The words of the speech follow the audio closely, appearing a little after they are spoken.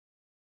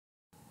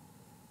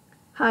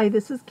Hi,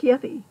 this is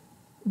Kathie.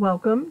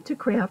 Welcome to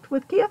Craft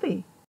with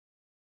Kathie.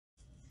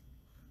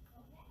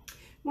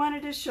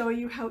 Wanted to show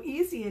you how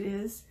easy it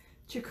is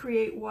to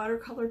create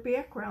watercolor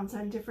backgrounds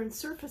on different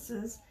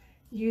surfaces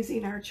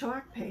using our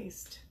chalk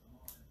paste.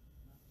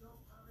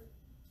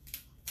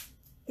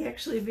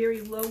 Actually a very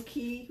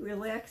low-key,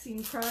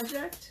 relaxing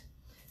project.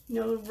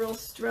 No real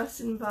stress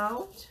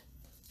involved.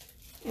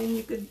 And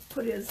you could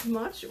put as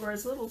much or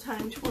as little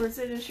time towards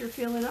it as you're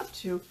feeling up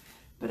to.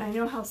 But I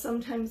know how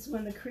sometimes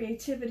when the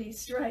creativity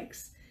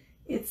strikes,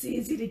 it's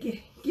easy to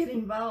get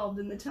involved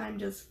and the time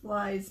just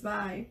flies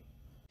by.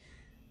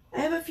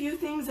 I have a few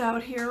things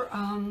out here.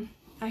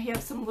 I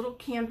have some little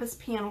canvas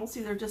panels,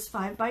 these are just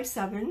 5 by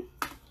 7,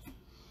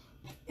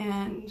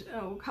 and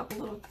a couple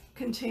little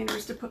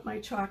containers to put my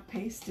chalk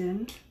paste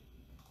in.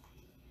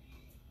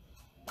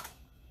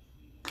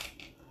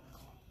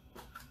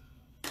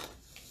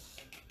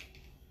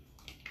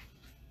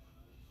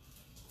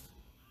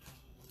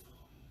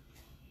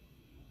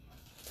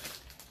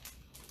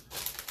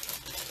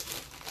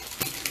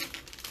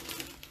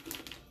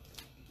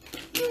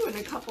 And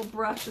a couple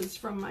brushes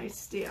from my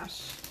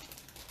stash.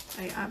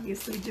 I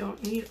obviously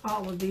don't need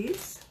all of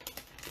these.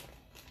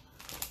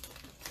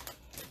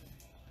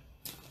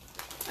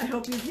 I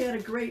hope you've had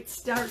a great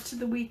start to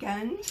the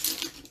weekend.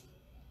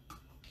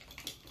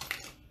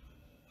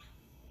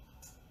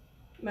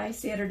 My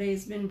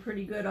Saturday's been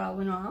pretty good all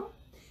in all.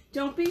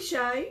 Don't be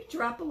shy,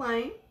 drop a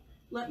line.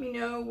 Let me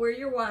know where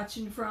you're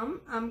watching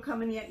from. I'm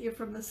coming at you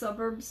from the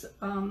suburbs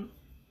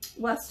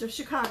west of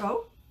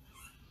Chicago.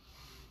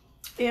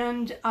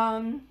 And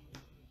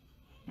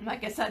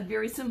like I said,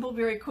 very simple,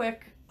 very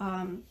quick,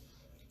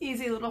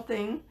 easy little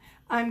thing.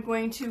 I'm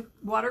going to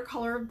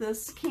watercolor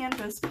this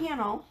canvas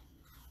panel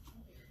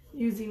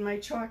using my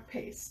chalk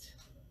paste.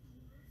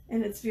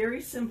 And it's very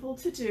simple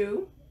to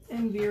do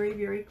and very,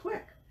 very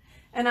quick.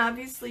 And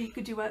obviously you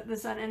could do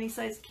this on any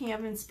size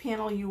canvas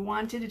panel you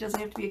wanted. It doesn't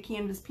have to be a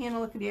canvas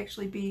panel. It could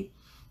actually be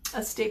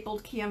a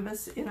stapled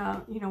canvas in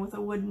a, with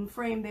a wooden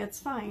frame. That's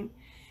fine.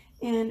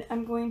 And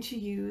I'm going to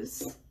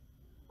use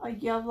a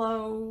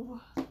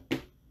yellow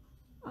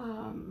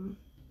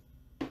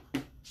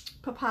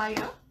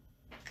papaya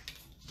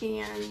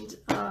and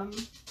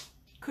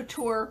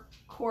Couture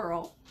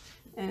coral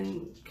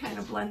and kind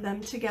of blend them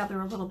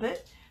together a little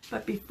bit.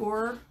 But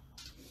before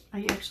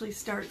I actually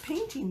start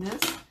painting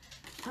this,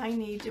 I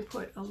need to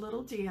put a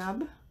little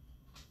dab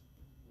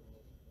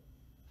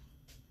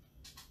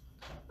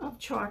of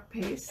chalk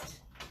paste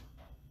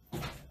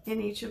in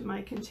each of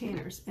my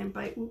containers. And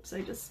by, oops,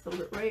 I just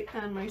spilled it right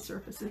on my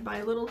surface. And by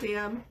a little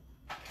dab,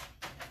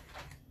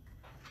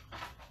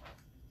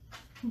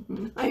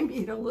 I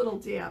mean a little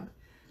dab.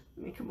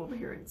 Let me come over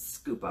here and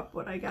scoop up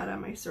what I got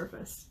on my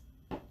surface.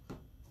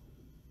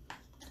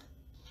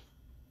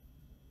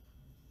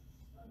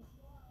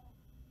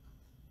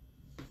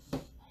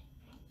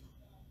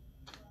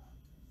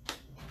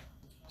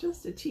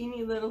 Just a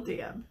teeny little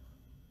dab.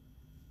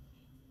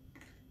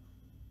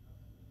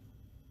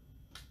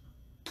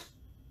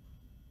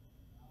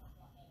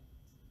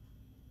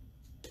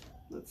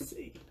 Let's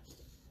see.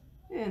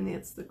 And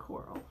that's the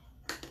coral.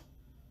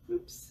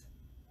 Oops.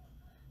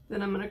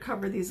 Then I'm going to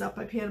cover these up.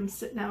 I've had them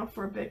sitting out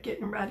for a bit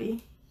getting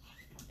ready.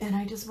 And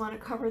I just want to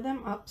cover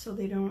them up so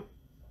they don't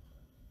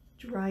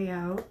dry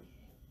out.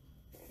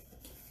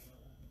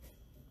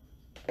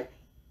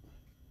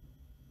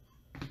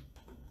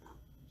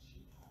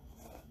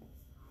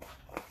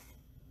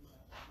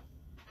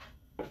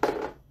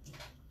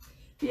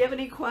 If you have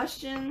any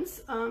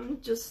questions,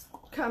 just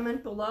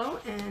comment below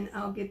and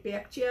I'll get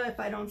back to you. If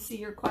I don't see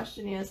your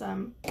question as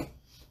I'm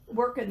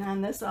working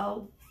on this,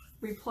 I'll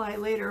reply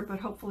later, but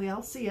hopefully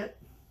I'll see it.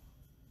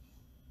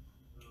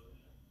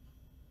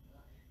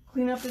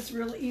 Cleanup is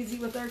real easy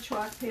with our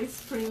chalk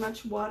paste. Pretty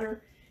much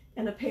water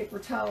and a paper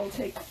towel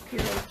take care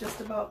of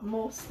just about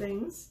most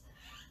things.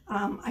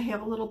 I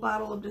have a little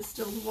bottle of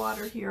distilled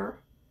water here.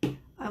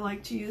 I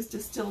like to use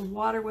distilled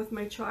water with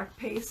my chalk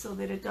paste so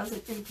that it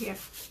doesn't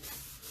impact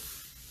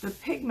the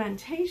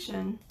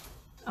pigmentation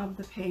of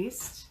the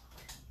paste.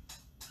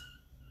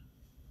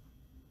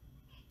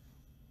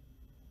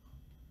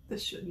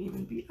 This shouldn't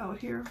even be out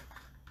here.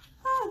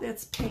 Ah,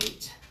 that's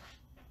paint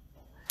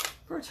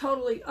for a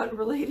totally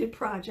unrelated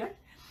project.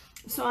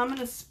 So I'm going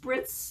to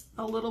spritz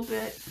a little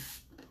bit.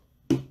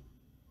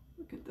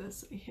 Look at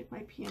this, I hit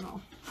my panel.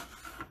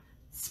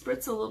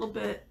 Spritz a little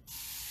bit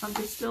of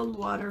distilled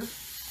water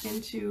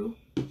into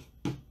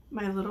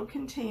my little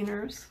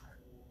containers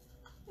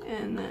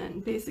and then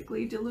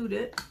basically dilute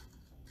it.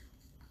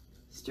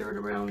 Stir it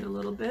around a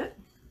little bit.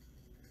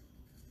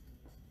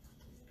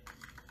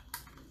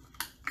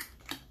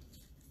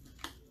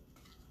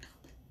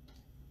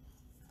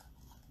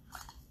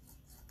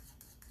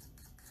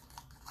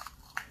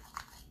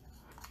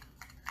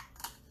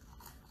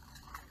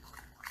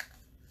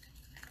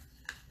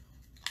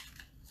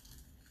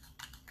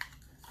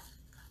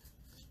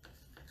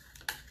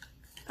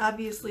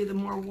 Obviously, the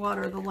more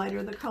water, the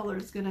lighter the color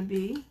is going to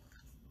be.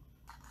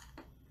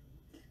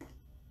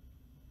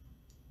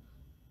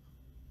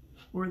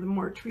 Or the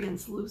more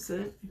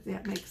translucent, if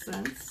that makes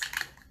sense.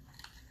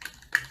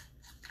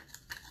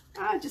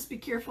 Just be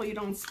careful you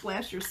don't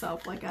splash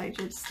yourself like I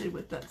just did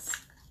with this.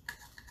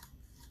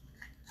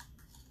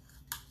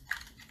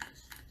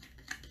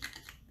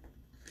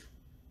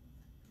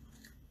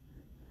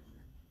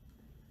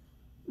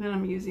 Then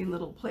I'm using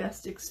little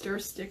plastic stir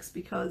sticks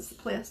because the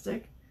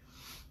plastic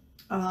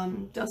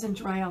doesn't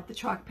dry out the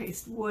chalk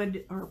paste.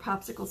 Wood or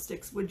popsicle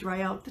sticks would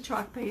dry out the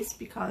chalk paste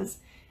because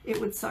it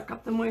would suck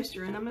up the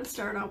moisture. And I'm going to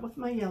start out with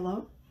my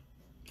yellow.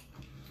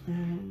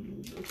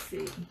 And let's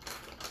see,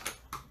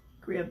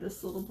 grab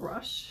this little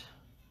brush.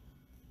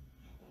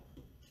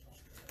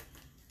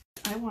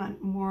 I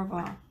want more of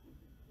a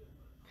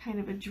kind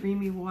of a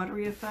dreamy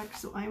watery effect,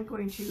 so I'm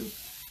going to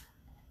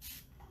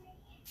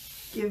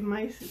give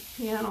my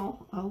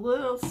panel a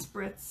little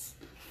spritz,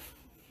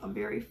 a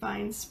very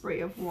fine spray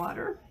of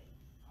water.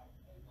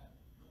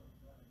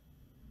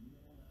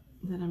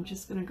 Then I'm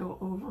just going to go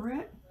over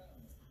it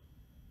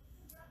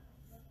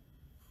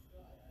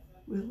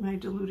with my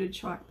diluted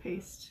chalk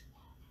paste.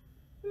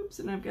 Oops,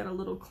 and I've got a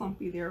little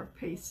clumpy there of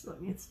paste.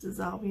 It's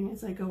dissolving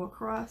as I go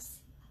across.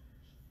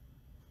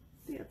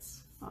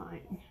 That's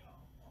fine.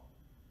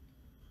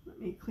 Let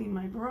me clean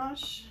my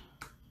brush.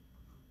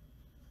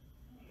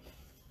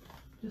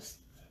 Just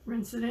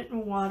rinsing it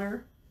in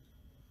water,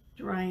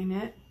 drying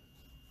it.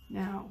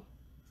 Now,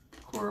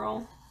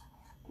 coral,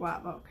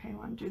 guava. Okay, I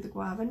want to do the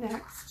guava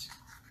next.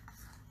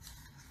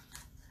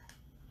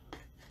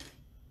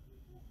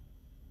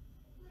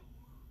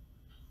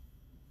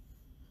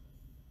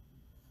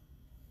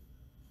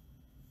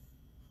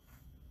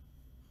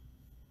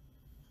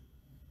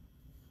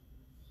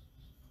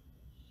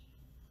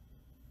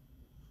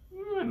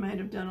 I might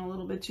have done a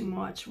little bit too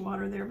much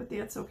water there, but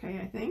that's okay,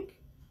 I think.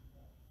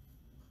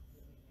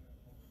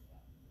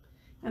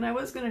 And I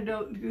was going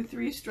to do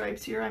 3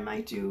 stripes here. I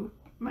might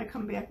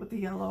come back with the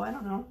yellow. I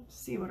don't know.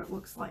 See what it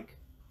looks like.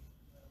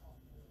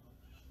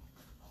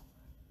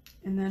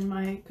 And then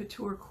my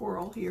Couture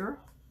coral here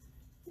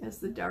is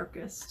the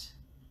darkest.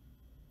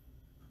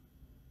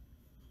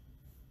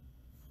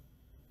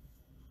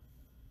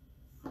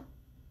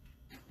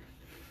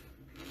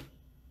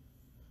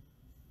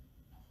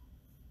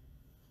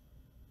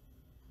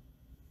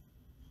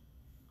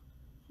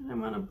 And I'm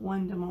going to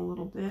blend them a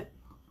little bit.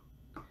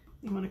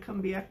 I'm going to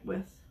come back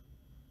with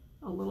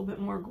a little bit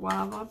more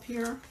guava up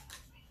here.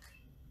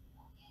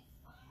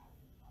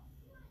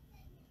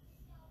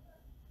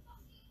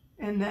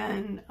 And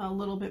then a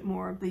little bit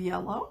more of the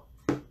yellow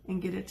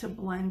and get it to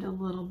blend a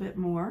little bit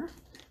more.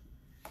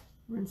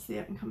 Rinse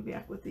that and come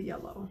back with the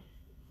yellow.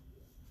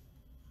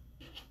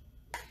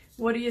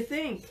 What do you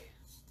think?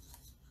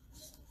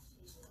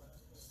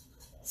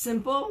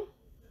 Simple?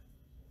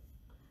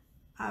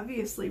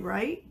 Obviously,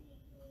 right?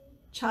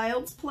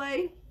 Child's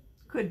play?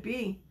 Could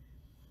be.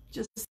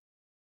 Just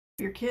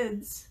your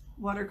kids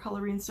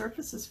watercoloring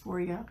surfaces for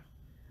you.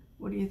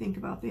 What do you think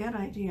about that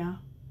idea?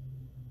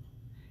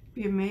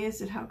 Be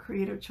amazed at how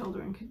creative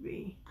children could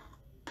be.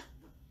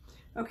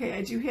 Okay,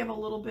 I do have a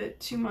little bit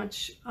too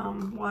much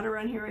water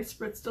on here. I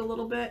spritzed a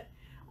little bit.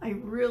 I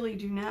really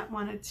do not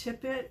want to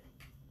tip it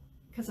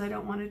because I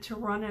don't want it to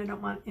run. I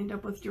don't want to end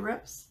up with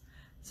drips.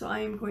 So I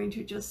am going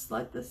to just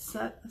let this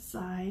set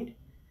aside.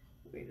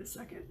 Wait a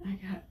second.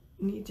 I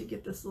need to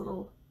get this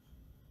little,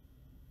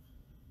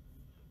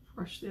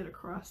 brush that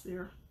across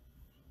there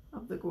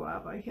of the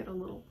guava. I hit a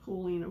little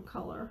pooling of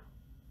color.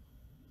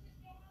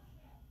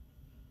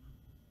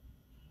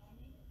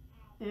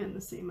 And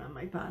the same on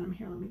my bottom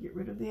here. Let me get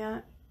rid of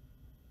that.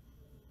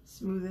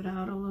 Smooth it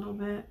out a little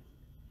bit.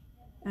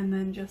 And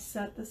then just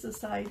set this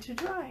aside to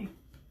dry.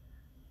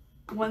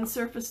 One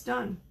surface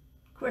done.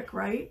 Quick,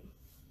 right?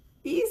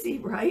 Easy,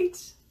 right?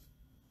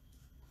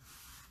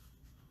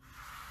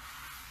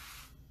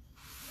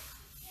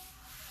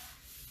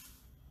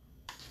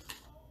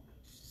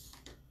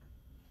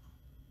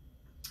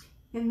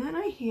 And then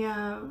I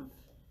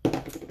have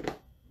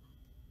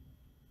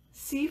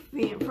Sea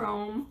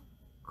Foam,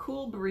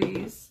 Cool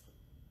Breeze,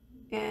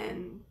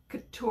 and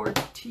Couture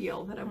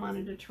Teal that I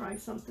wanted to try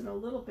something a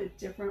little bit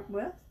different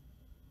with.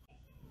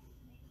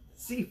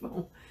 Sea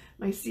Foam.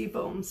 My Sea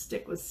Foam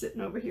stick was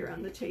sitting over here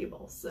on the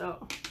table,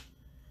 so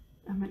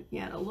I'm going to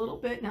add a little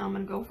bit. Now I'm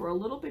going to go for a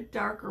little bit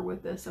darker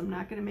with this. I'm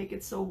not going to make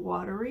it so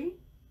watery.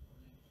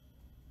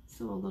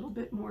 So a little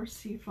bit more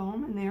Sea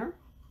Foam in there.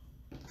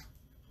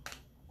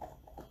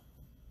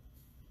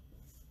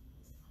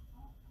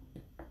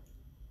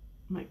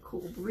 My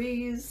Cool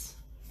Breeze.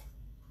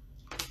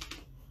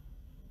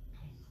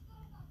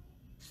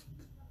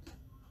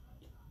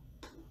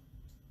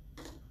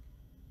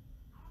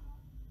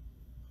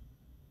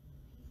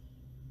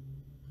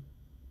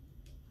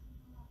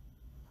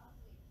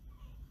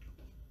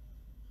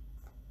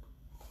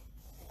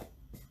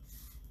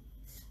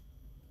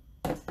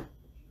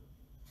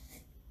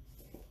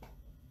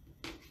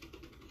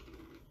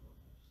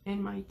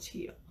 And my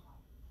teal.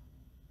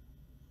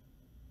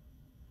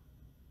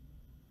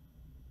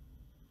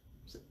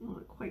 So I don't want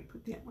to quite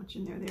put that much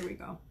in there. There we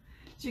go.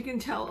 So you can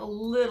tell a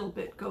little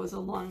bit goes a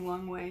long,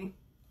 long way.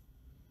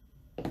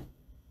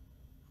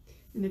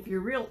 And if you're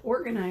real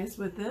organized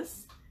with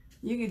this,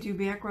 You could do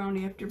background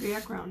after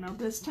background. Now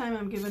this time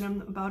I'm giving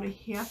them about a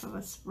half of a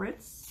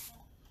spritz.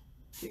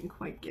 Didn't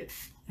quite get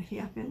a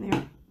half in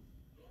there.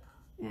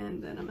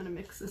 And then I'm going to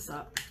mix this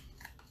up.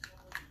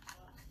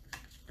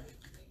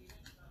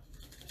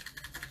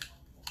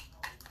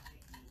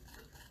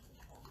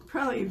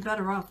 Probably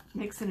better off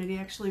mixing it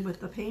actually with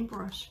the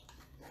paintbrush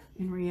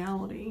in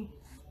reality.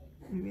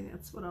 Maybe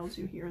that's what I'll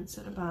do here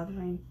instead of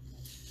bothering.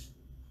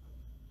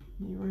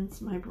 Let me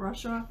rinse my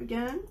brush off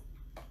again.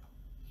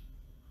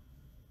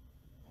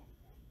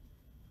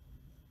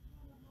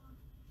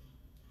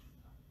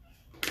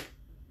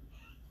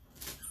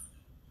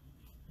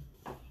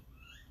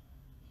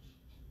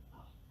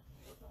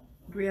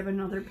 Grab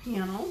another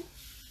panel.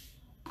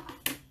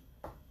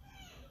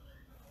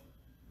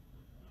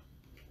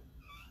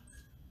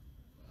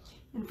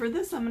 And for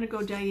this, I'm going to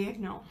go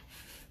diagonal.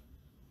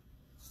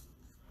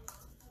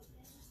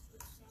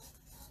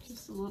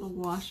 Just a little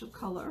wash of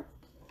color.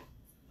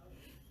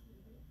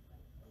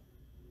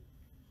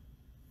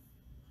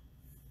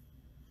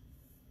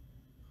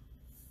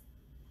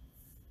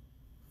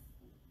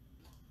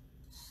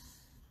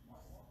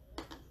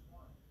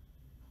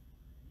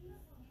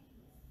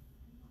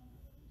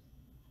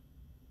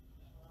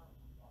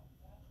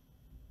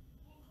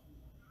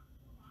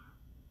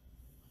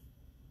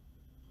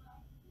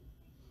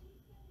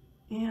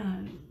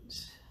 And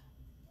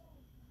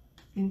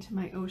into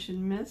my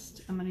ocean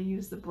mist, I'm going to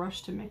use the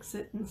brush to mix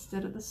it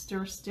instead of the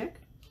stir stick.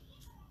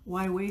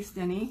 Why waste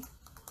any?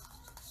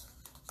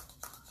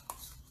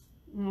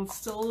 And it's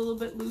still a little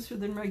bit looser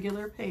than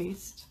regular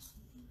paste.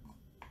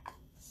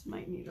 This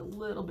might need a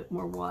little bit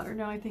more water.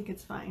 No, I think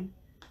it's fine.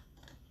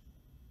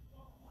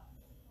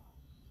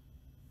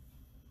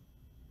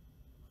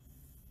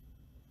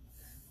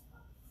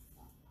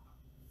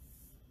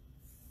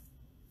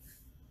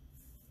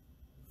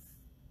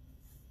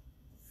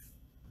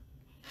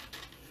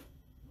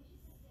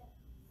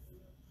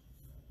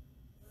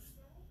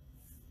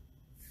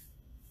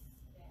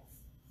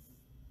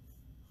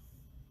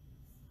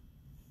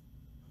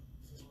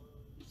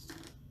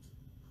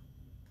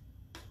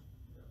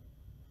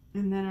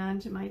 And then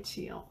onto my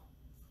teal.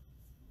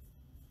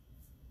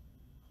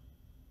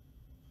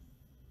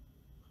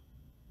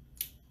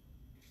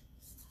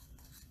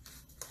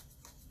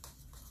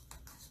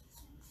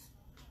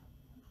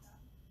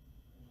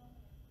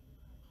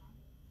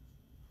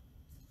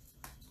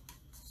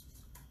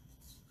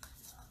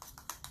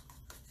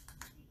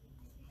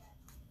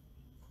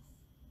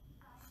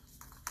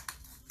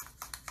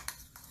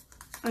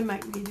 I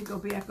might need to go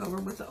back over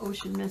with the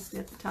ocean mist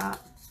at the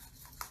top.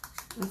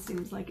 It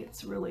seems like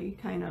it's really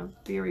kind of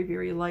very,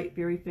 very light,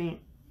 very faint.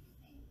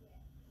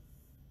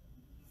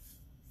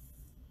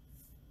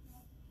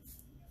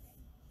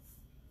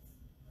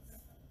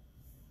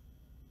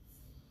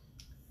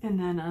 And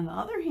then on the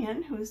other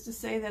hand, who's to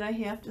say that I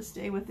have to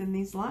stay within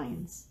these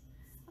lines?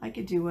 I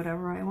could do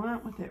whatever I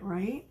want with it,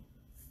 right?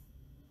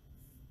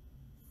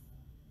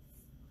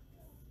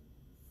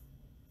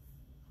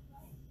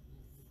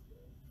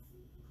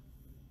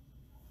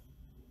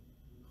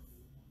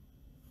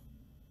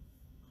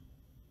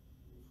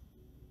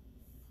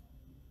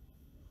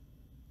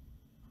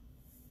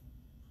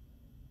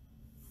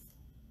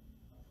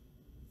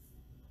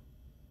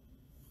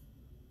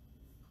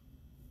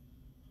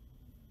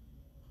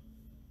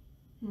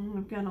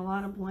 I've got a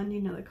lot of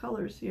blending of the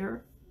colors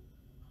here.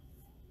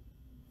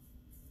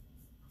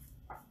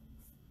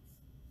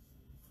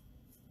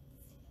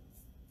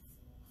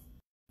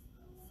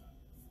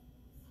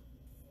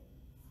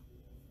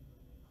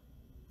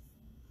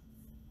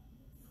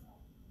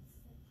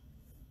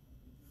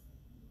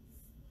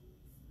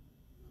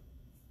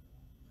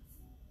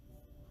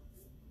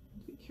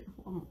 Be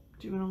careful, I'm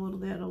doing a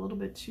little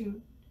bit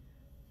too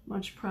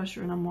much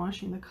pressure, and I'm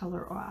washing the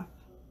color off.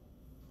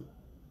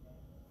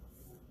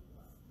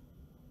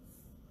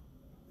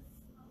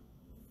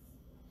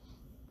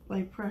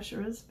 Light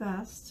pressure is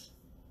best.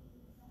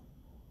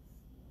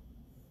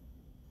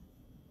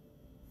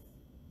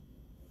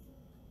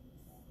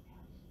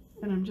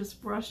 And I'm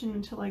just brushing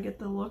until I get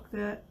the look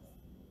that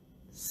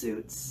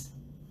suits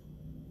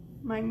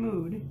my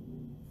mood.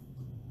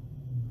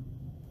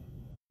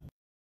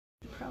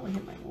 Probably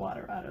get my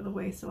water out of the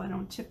way so I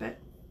don't tip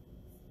it.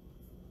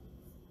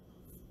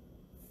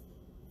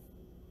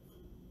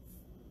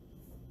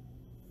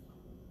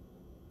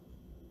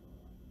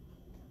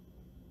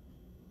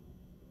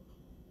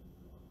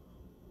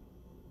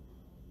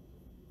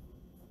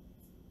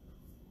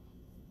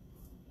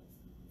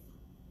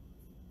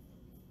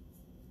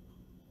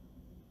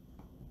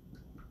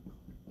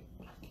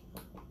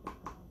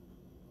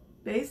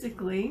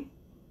 Basically,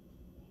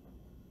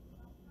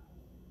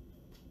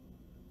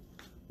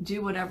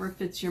 do whatever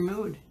fits your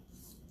mood,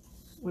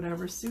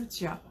 whatever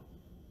suits you.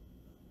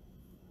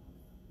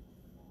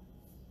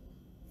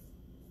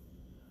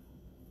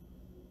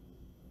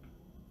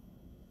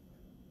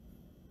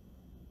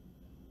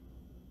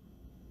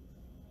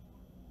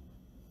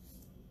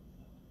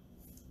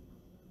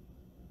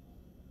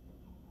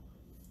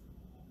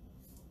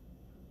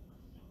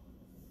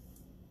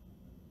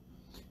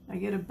 I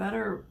get a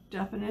better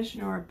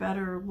definition or a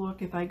better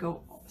look if I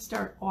go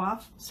start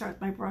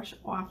my brush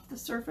off the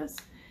surface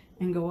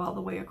and go all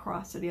the way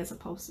across it as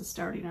opposed to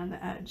starting on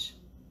the edge.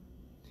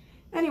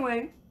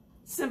 Anyway,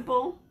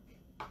 simple,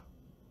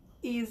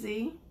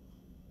 easy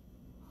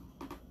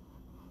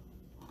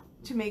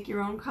to make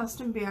your own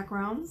custom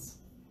backgrounds.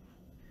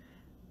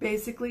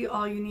 Basically,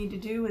 all you need to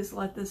do is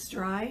let this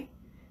dry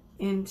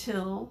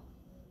until,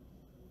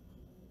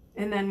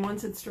 and then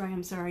once it's dry,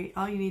 I'm sorry,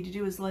 all you need to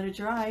do is let it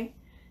dry,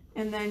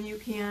 and then you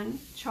can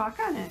chalk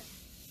on it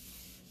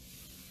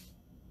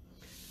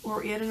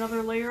or add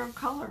another layer of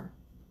color.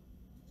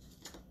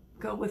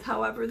 Go with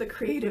however the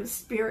creative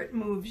spirit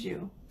moves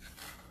you.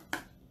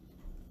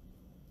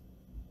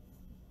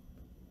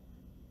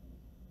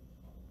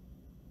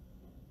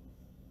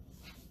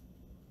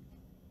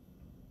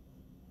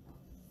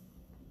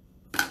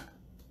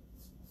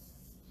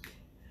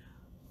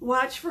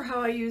 Watch for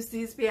how I use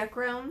these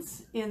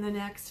backgrounds in the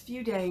next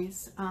few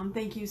days.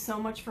 Thank you so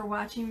much for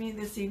watching me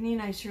this evening.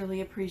 I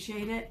surely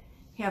appreciate it.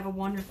 Have a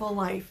wonderful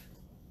life.